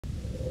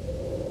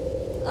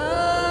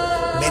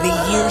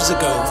Many years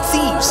ago,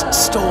 thieves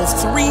stole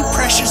 3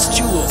 precious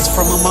jewels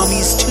from a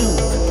mummy's tomb.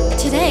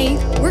 Today,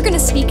 we're gonna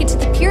sneak into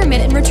the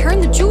pyramid and return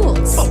the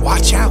jewels. But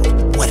watch out,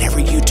 whatever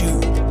you do,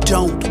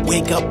 don't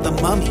wake up the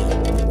mummy.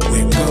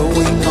 We're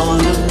going on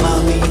a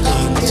mummy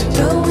hunt.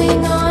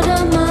 Going on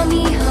a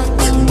mummy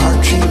hunt. We're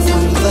marching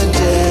through the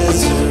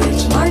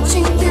desert.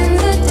 Marching through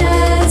the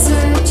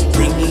desert.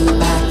 Bringing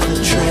back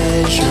the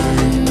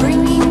treasure.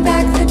 Bringing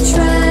back the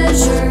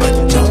treasure.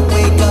 But don't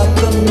wake up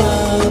the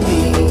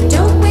mummy.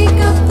 Don't wake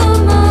up the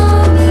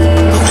mummy.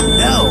 Oh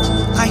no,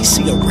 I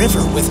see a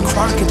river with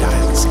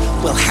crocodiles.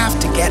 We'll have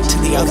to get to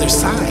the other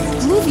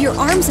side. Move your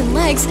arms and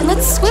legs and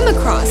let's swim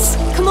across.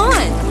 Come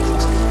on.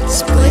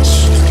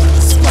 Splish,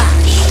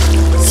 splash,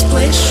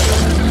 splish,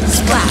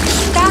 splash.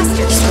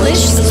 Faster.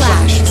 Splish,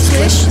 splash.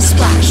 Splish,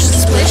 splash.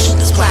 Splish,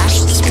 splash.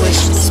 Splish,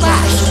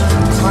 splash.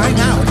 Climb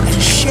out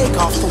and shake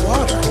off the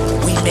water.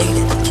 We made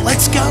it.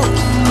 Let's go.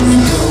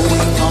 We're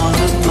going on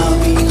a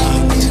mummy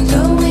hunt.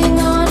 Going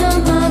on a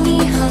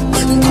mummy hunt.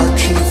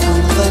 Marching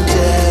through the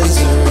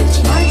desert.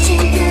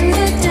 Marching through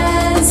the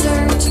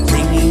desert.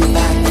 Bringing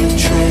back the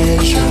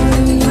treasure.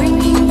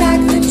 Bringing back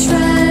the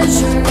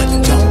treasure. But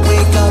don't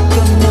wake up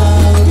the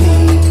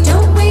mummy.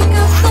 Don't wake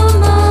up the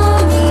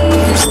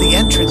mummy. Here's the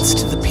entrance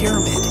to the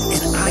pyramid,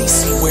 and I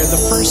see where the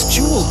first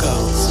jewel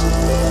goes.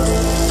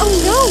 Oh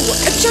no!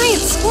 A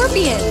giant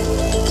scorpion!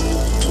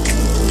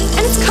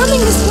 And it's coming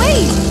this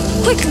way!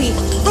 Quickly,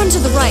 run to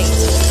the right.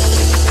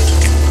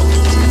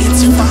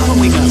 It's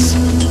following us.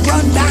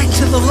 Run back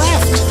to the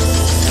left.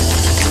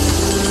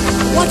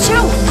 Watch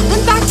out!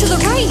 Run back to the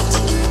right!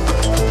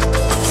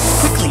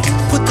 Quickly,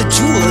 put the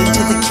jewel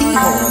into the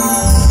keyhole.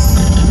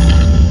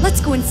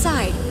 Let's go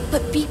inside,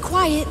 but be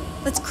quiet.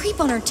 Let's creep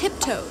on our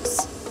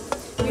tiptoes.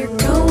 We're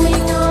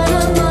going on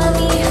a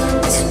mummy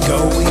hunt.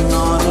 Going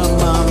on a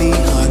mummy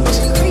hunt.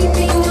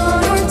 Creeping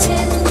on our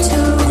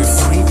tiptoes. We're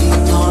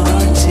creeping on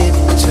our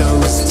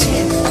tiptoes.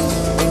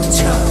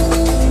 Tip-toe,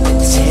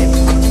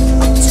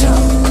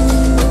 tip-toe.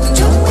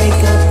 Don't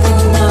wake up the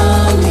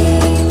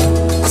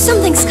mummy.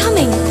 Something's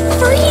coming!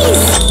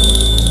 Freeze!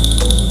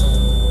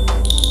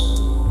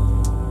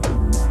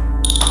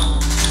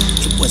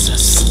 It was a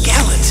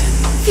skeleton.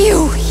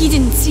 Phew! He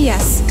didn't see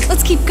us.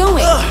 Let's keep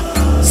going.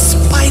 Ugh!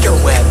 Spider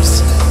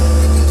webs.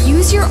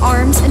 Use your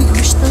arms and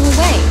push them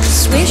away.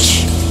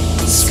 Swish,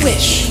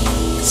 swish,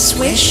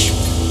 swish,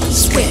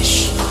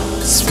 swish,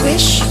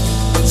 swish,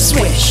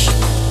 swish,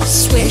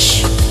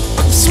 swish,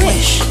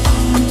 swish.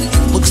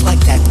 Looks like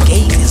that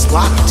gate is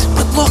locked.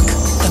 But look,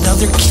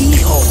 another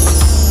keyhole.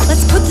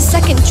 Let's put the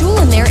second jewel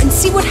in there and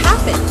see what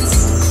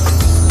happens.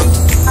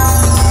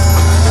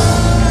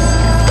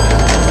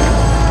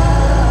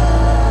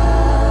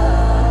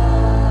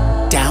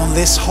 Down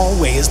this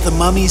hallway is the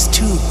mummy's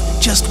tomb.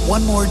 Just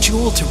one more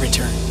jewel to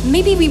return.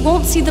 Maybe we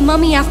won't see the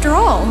mummy after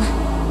all.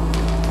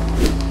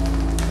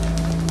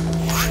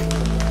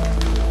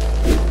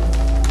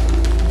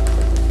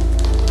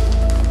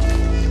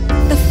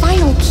 The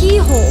final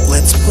keyhole.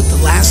 Let's put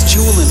the last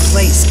jewel in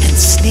place and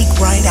sneak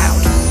right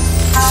out.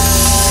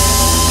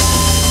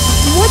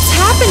 What's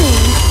happening?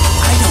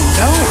 I don't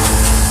know.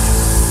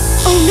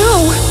 Oh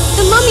no!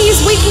 The mummy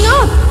is waking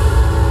up!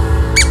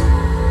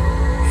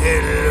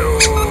 Hello.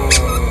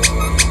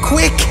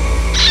 Quick!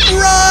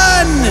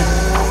 Run!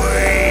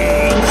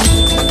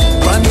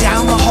 Run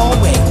down the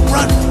hallway.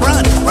 Run,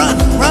 run, run,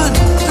 run.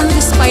 Through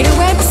the spider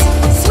webs?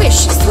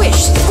 Swish,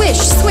 swish, swish,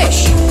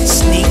 swish.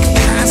 Sneak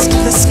past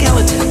the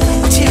skeleton.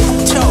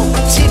 Tiptoe,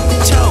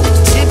 tiptoe,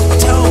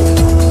 tiptoe.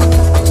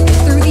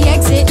 Through the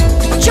exit.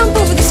 Jump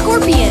over the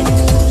scorpion.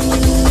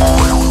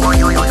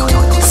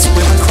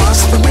 Swim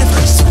across the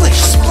river. Splish,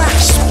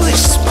 splash,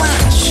 splish,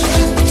 splash.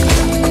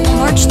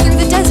 March through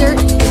the desert.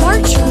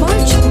 March,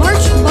 march,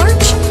 march,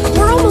 march.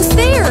 We're almost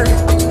there.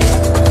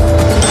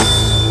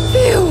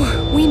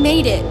 Phew! We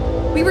made it.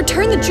 We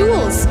returned the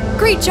jewels.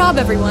 Great job,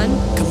 everyone.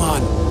 Come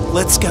on,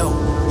 let's go.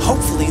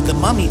 Hopefully the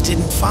mummy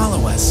didn't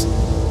follow us.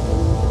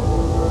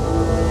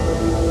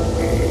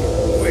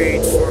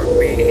 Wait for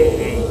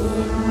me.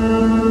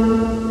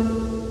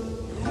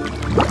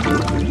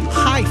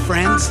 Hi,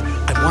 friends.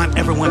 I want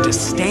everyone to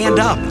stand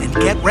up and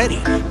get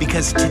ready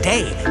because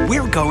today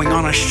we're going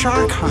on a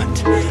shark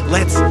hunt.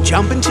 Let's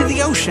jump into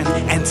the ocean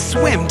and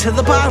swim to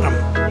the bottom.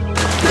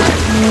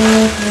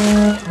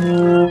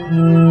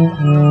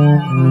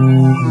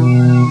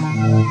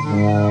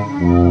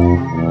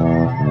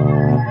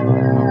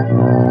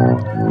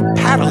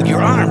 Paddle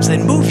your arms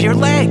and move your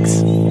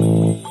legs.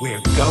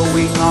 We're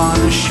going on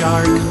a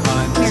shark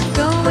hunt. We're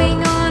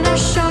going on a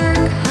shark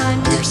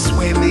hunt. We're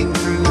swimming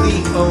through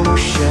the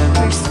ocean.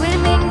 We're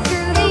swimming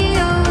through the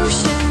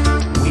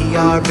ocean. We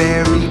are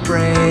very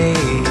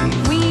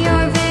brave. We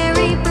are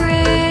very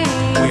brave.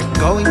 We're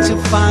going to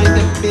find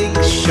a big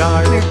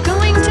shark. We're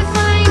going to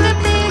find a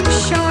big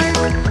shark.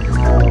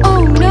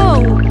 Oh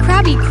no!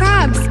 Crabby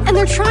crabs! And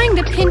they're trying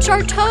to pinch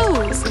our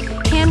toes.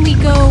 Can we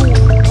go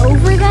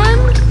over them?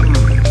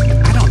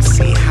 I don't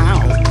see how.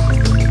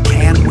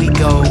 Can we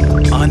go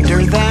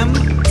under them?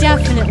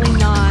 Definitely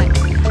not.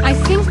 I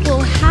think we'll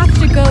have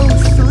to go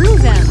through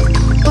them.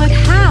 But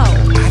how?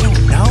 I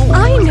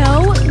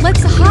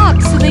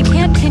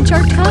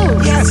pinch our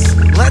toes. Yes,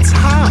 let's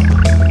hop.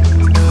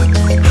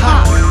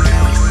 Hop,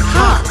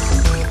 hop,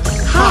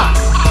 hop,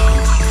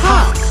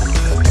 hop,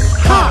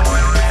 hop,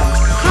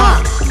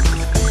 hop,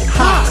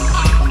 hop.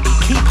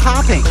 Keep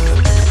hopping.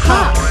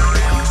 Hop,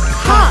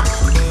 hop,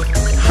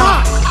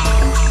 hop,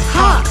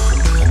 hop,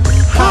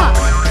 hop,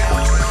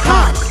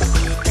 hop,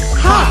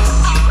 hop.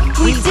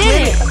 We did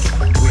it!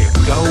 We're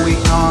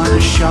going on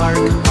a shark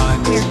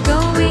hunt. We're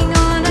going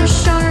on a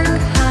shark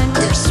hunt.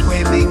 We're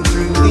swimming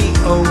through the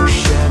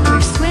ocean.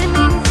 We're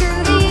swimming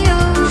through the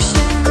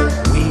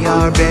ocean. We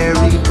are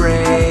very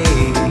brave.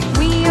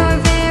 We are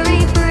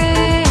very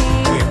brave.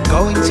 We're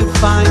going to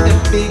find a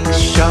big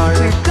shark.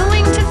 We're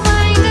going to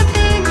find a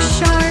big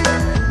shark.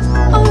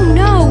 Oh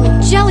no,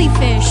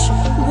 jellyfish!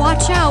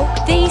 Watch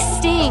out, they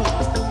sting.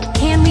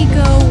 Can we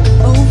go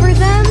over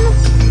them?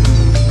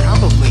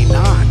 Probably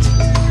not.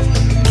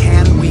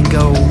 Can we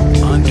go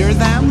under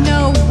them?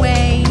 No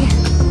way.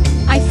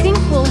 I think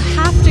we'll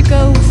have to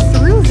go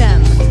through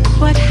them.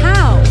 But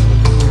how?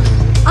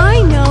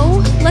 I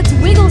know! Let's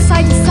wiggle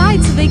side to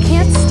side so they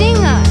can't sting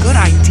us. Good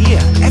idea.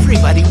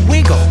 Everybody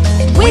wiggle.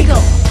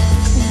 Wiggle,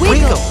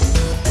 wiggle,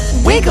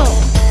 wiggle,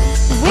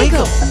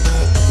 wiggle,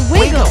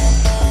 wiggle,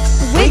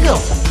 wiggle,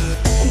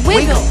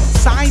 wiggle,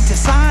 Side to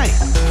side.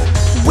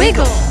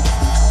 wiggle,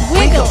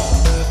 wiggle,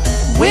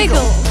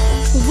 wiggle,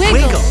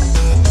 wiggle,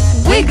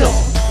 wiggle,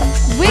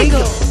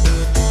 wiggle,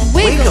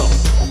 wiggle.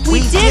 We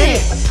did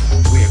it!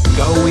 We're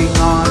going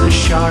on a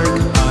shark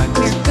hunt.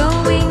 We're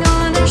going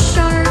on a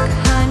shark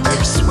hunt.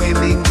 We're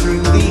swimming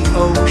through the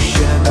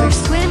ocean. We're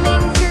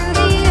swimming through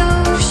the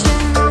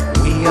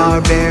ocean. We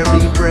are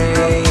very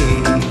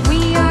brave.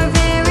 We are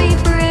very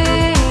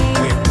brave.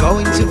 We're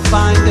going to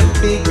find a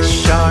big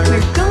shark.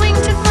 We're going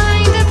to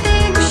find a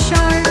big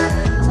shark.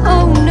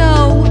 Oh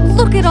no,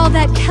 look at all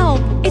that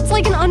kelp. It's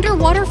like an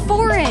underwater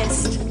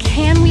forest.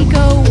 Can we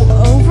go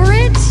over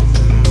it?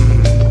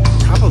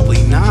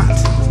 Probably not.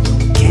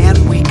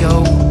 Can we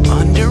go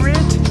under it?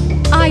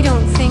 I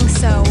don't think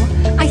so.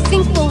 I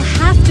think we'll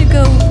have to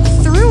go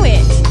through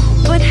it.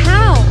 But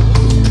how?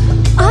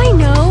 I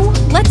know.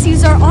 Let's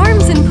use our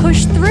arms and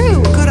push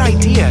through. Good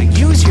idea.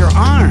 Use your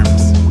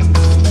arms.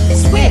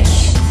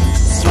 Swish,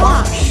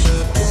 swash,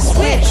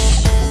 swish,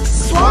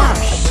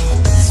 swash,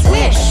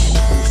 swish,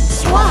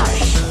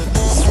 swash,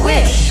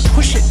 swish,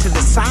 Push it to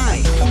the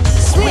side.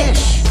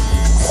 swish,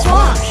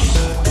 swash,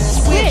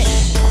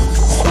 swish,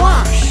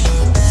 swash,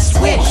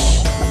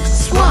 swish,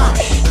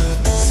 swash,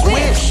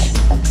 swish.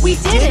 We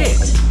did it!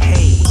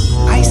 Hey,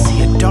 I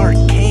see a dark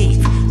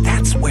cave.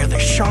 That's where the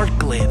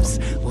shark lives.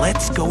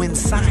 Let's go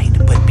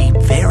inside, but be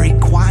very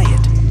quiet.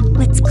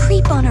 Let's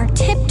creep on our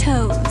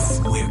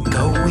tiptoes. We're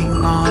going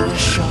on a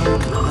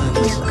shark hunt.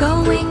 We're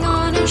going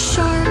on a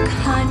shark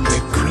hunt.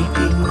 We're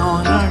creeping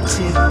on our We're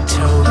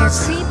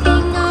tiptoes.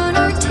 creeping on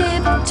our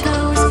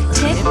tiptoes.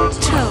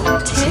 Tiptoe,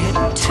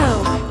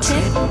 tiptoe,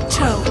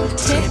 tiptoe,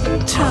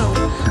 tiptoe.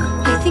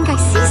 I think I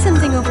see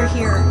something over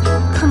here.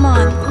 Come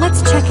on,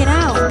 let's check it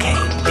out. Okay,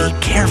 be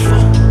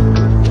careful.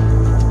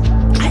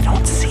 I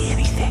don't see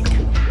anything.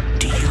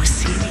 Do you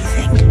see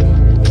anything?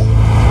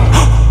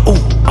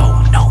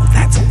 Oh no,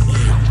 that's an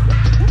eel.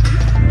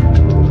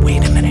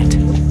 Wait a minute.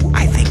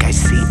 I think I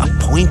see a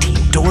pointy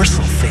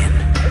dorsal fin.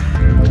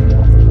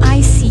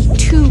 I see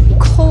two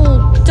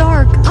cold,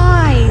 dark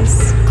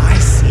eyes. I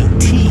see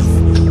teeth.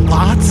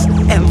 Lots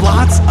and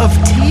lots of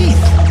teeth.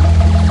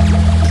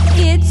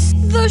 It's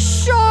the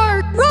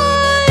shark!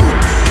 Run!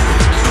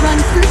 Run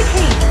through the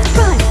cave.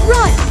 Run,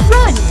 run,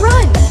 run,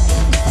 run!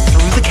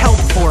 Through the kelp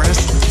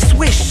forest.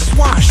 Swish,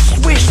 swash,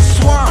 swish,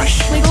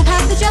 swash. Wiggle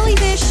past the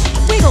jellyfish.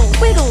 Wiggle,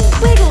 wiggle,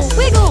 wiggle,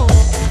 wiggle.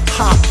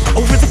 Hop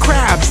over the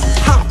crabs.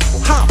 Hop,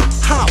 hop,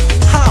 hop,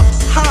 hop,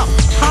 hop,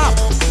 hop.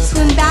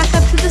 Swim back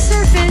up to the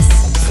surface.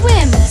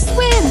 Swim,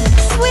 swim,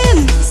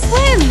 swim,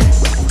 swim.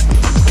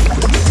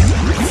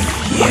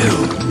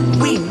 Phew,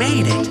 we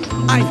made it.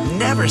 I've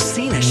never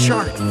seen a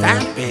shark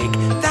that big.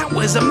 That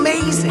was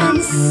amazing.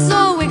 And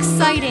so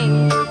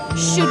exciting.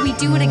 Should we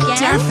do it again?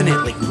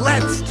 Definitely,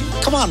 let's.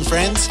 Come on,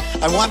 friends.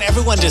 I want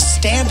everyone to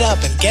stand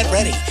up and get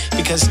ready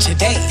because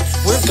today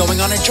we're going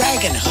on a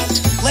dragon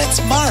hunt. Let's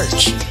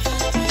march.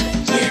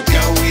 We're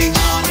going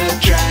on a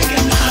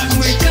dragon hunt.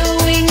 We're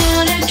going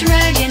on a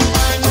dragon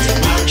hunt. We're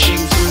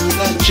marching through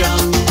the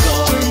jungle.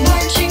 We're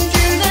marching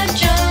through the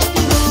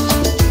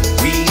jungle.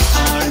 We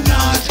are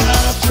not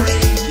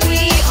afraid. We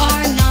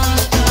are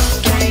not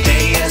afraid.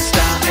 ¿Dónde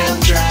está el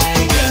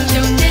dragon?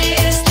 ¿Dónde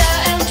está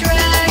el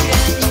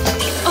dragon?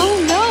 Oh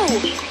no!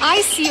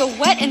 I see a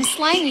wet and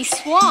slimy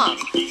swamp.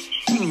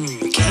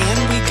 Can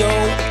we go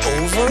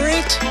over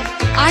it?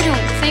 I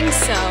don't think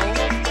so.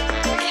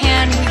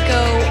 Can we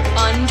go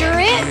under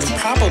it?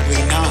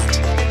 Probably not.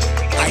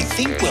 I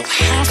think we'll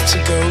have to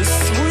go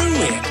through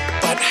it.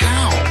 But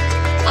how?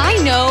 I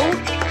know.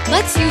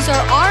 Let's use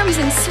our arms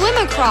and swim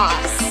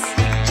across.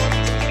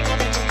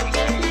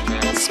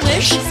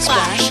 Splish,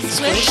 splash,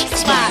 splish,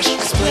 splash,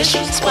 splish,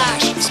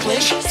 splash,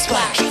 splish,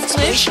 splash,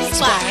 splish,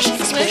 splash,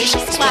 splish,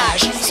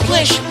 splash,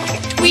 splish.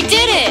 We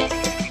did it!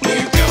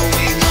 We're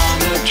going on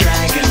a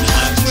dragon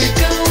hunt. We're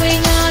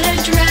going on a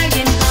dragon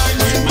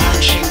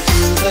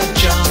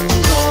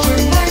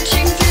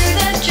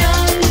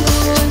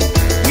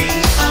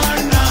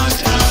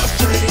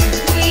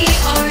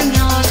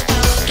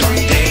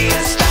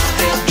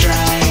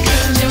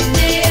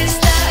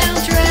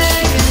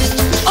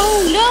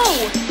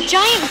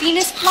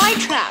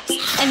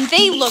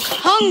They look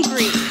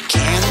hungry.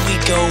 Can we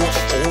go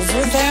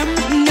over them?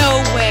 No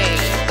way.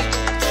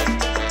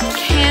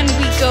 Can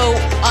we go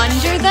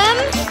under them?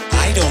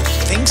 I don't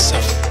think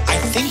so. I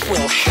think we'll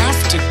have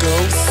to go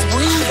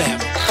through them.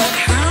 But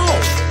how?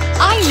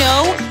 I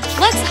know.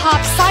 Let's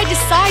hop side to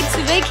side so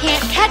they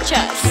can't catch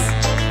us.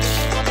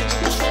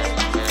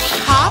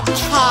 Hop,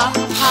 hop,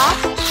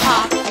 hop,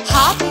 hop,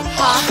 hop,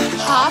 hop,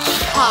 hop,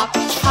 hop,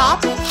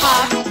 hop,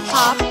 hop,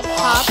 hop,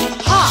 hop,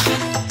 hop.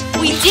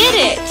 We did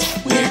it!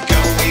 We're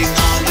going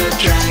on a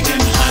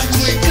dragon hunt.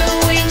 We're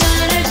going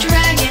on a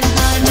dragon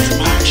hunt. We're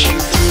marching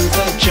through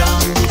the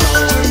jungle.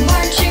 We're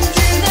marching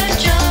through the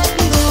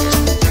jungle.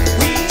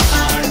 We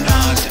are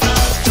not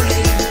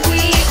afraid.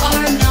 We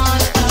are not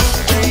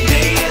afraid.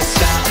 ¿Dónde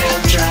está el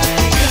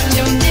dragon?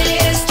 ¿Dónde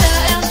está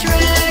el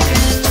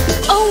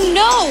dragon? Oh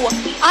no!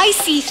 I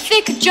see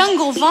thick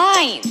jungle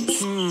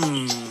vines.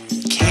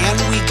 Can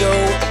we go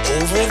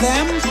over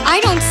them? I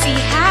don't see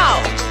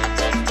how.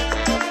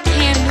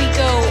 Can we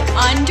go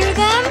under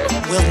them?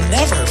 We'll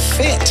never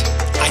fit.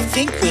 I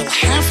think we'll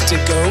have to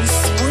go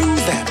through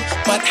them.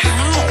 But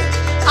how?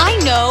 I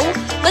know.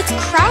 Let's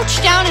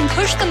crouch down and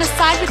push them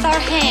aside with our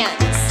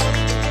hands.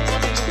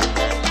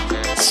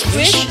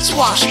 Swish,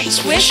 swash,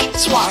 swish,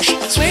 swash,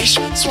 swish,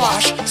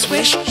 swash,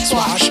 swish,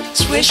 swash,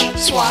 swish,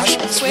 swash,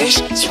 swish,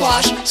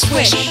 swash,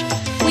 swish.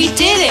 We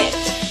did it!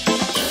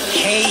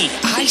 Hey,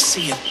 I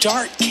see a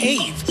dark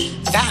cave.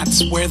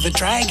 That's where the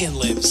dragon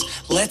lives.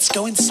 Let's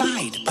go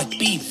inside, but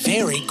be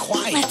very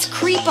quiet. Let's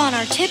creep on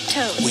our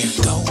tiptoes.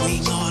 We're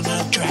going on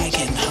a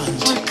dragon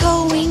hunt. We're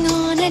going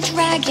on a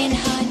dragon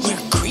hunt. We're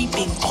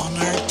creeping on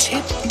our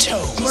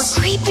tiptoes. We're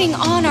creeping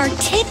on our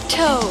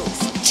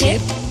tiptoes.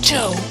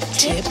 Tiptoe,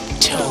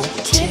 tiptoe,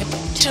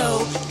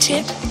 tiptoe,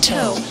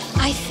 tiptoe.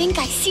 I think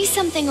I see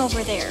something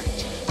over there.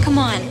 Come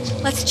on,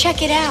 let's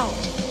check it out.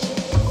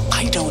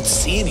 I don't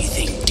see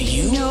anything, do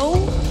you?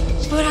 No,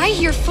 but I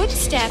hear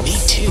footsteps. Me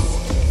too.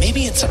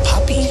 Maybe it's a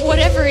puppy.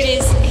 Whatever it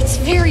is, it's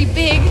very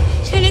big,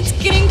 and it's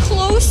getting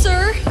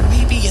closer.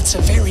 Maybe it's a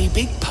very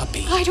big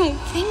puppy. I don't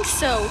think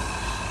so.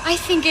 I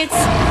think it's...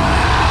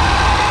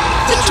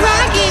 the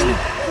dragon!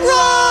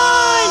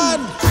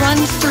 Run! Run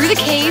through the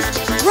cave.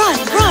 Run,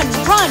 run,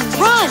 run,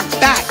 run!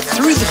 Back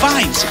through the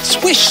vines.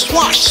 Swish,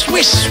 swash,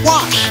 swish,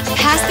 swash.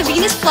 Past the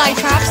Venus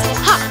flytraps.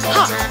 Hop,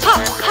 hop,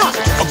 hop, hop.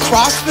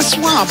 Across the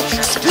swamp.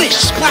 Splish,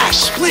 splash,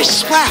 splish,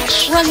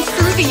 splash. Run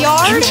through the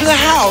yard. Into the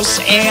house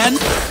and...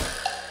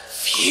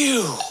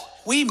 Phew!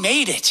 We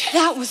made it.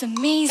 That was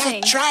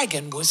amazing. That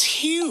dragon was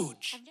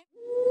huge.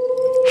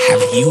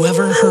 Have you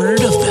ever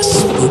heard of the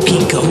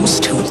spooky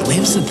ghost who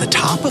lives at the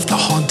top of the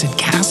haunted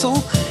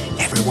castle?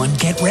 Everyone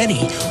get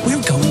ready.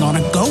 We're going on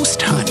a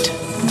ghost hunt.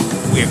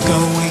 We're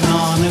going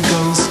on a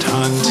ghost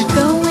hunt. We're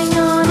going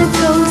on a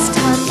ghost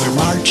hunt. We're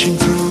marching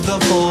through the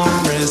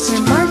forest.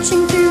 We're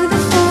marching through the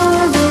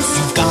forest.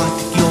 You've got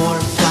your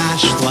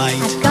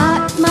flashlight. I've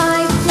got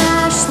my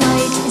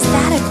flashlight. Is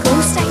that a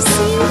ghost I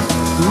see?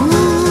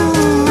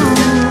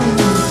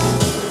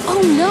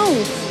 Oh no!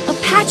 A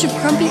patch of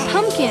crumpy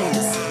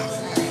pumpkins.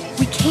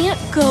 We can't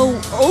go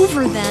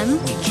over them.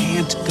 We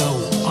can't go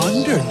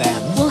under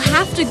them. We'll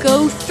have to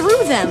go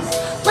through them.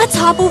 Let's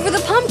hop over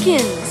the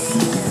pumpkins.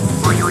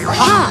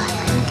 Hop,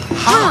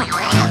 hop,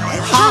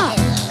 hop,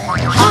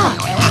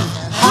 hop,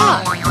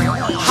 hop,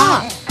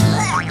 hop.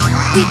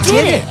 We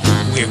did it.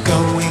 We're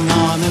going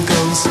on a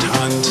ghost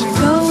hunt. We're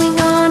going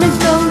on a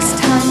ghost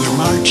hunt. We're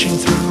marching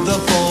through the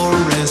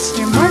forest.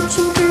 We're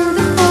marching through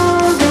the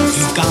forest.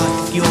 You've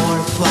got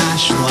your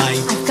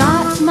flashlight. I've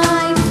got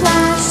my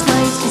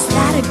flashlight. Is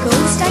that a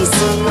ghost I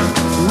see?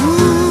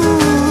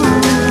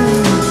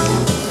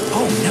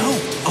 Oh no,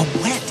 a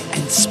wet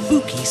and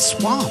spooky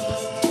swamp.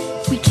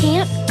 We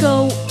can't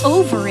go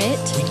over it.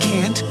 We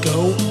can't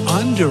go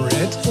under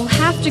it. We'll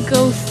have to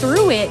go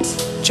through it.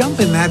 Jump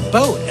in that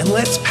boat and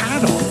let's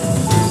paddle.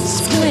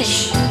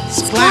 Splish,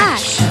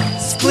 splash,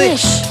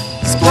 splish,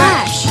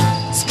 splash,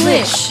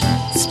 splish,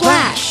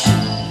 splash.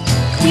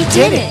 We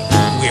did it.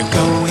 We're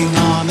going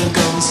on a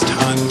ghost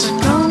hunt.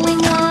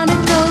 Going on a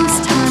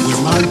ghost hunt.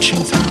 We're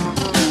marching through.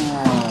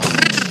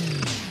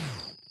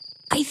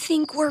 I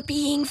think we're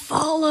being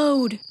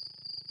followed.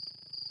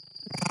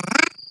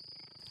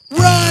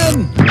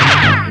 Run!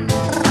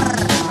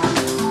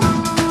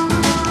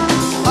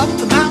 Up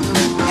the mountain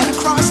and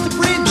across the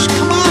bridge.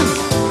 Come on!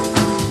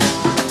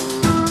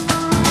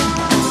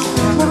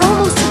 We're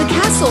almost to the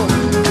castle.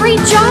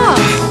 Great job!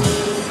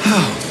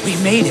 Oh, we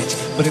made it,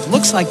 but it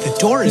looks like the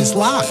door is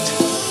locked.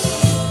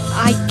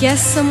 I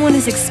guess someone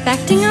is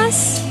expecting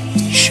us?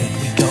 Should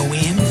we go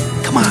in?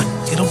 Come on,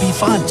 it'll be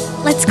fun.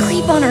 Let's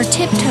creep on our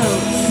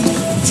tiptoes.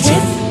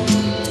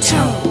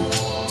 Tip-toe,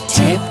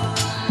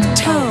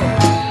 tip-toe.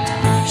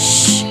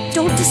 Shh,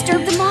 don't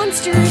disturb the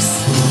monsters.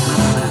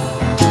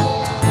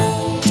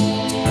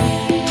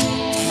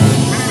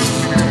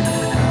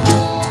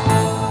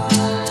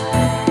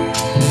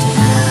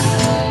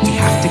 We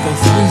have to go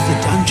through the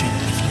dungeon.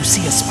 If you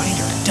see a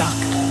spider, duck.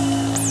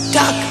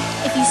 Duck!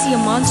 If you see a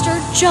monster,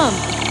 jump.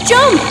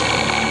 Jump!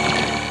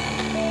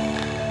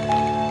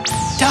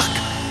 Duck!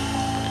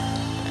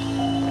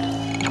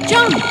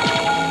 Jump!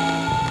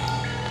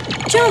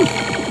 Jump!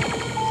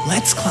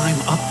 Let's climb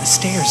up the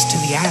stairs to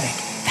the attic.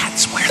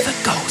 That's where the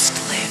ghost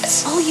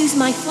lives. I'll use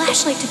my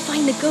flashlight to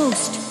find the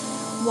ghost.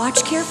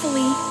 Watch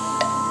carefully.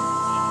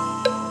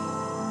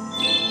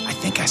 I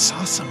think I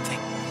saw something.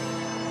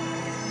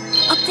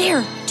 Up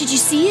there. Did you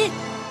see it?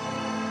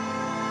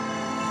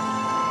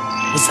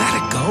 Was that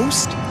a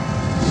ghost?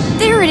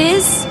 There it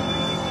is.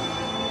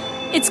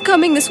 It's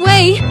coming this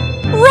way.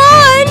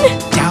 Run!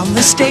 Down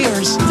the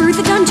stairs. Through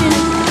the dungeon.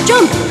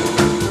 Jump!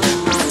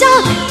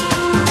 Duck!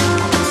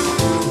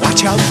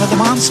 Watch out for the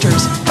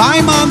monsters.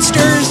 Bye,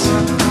 monsters!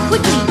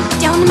 Quickly,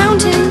 down the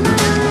mountain.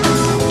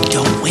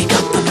 Don't wake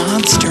up the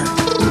monster.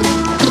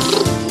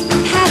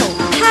 Paddle,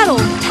 paddle,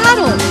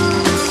 paddle.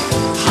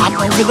 Hop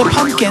over the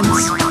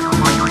pumpkins.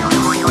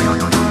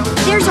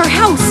 There's our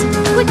house.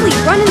 Quickly,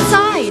 run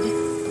inside.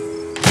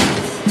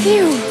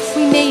 Phew,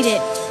 we made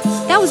it.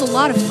 That was a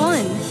lot of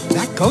fun.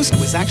 That ghost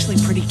was actually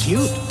pretty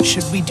cute.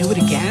 Should we do it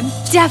again?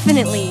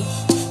 Definitely.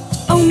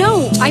 Oh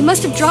no, I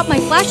must have dropped my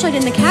flashlight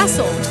in the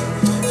castle.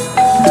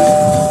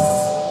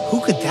 Who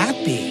could that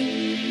be?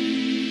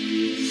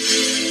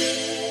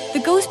 The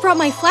ghost brought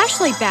my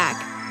flashlight back.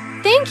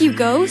 Thank you,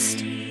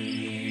 ghost.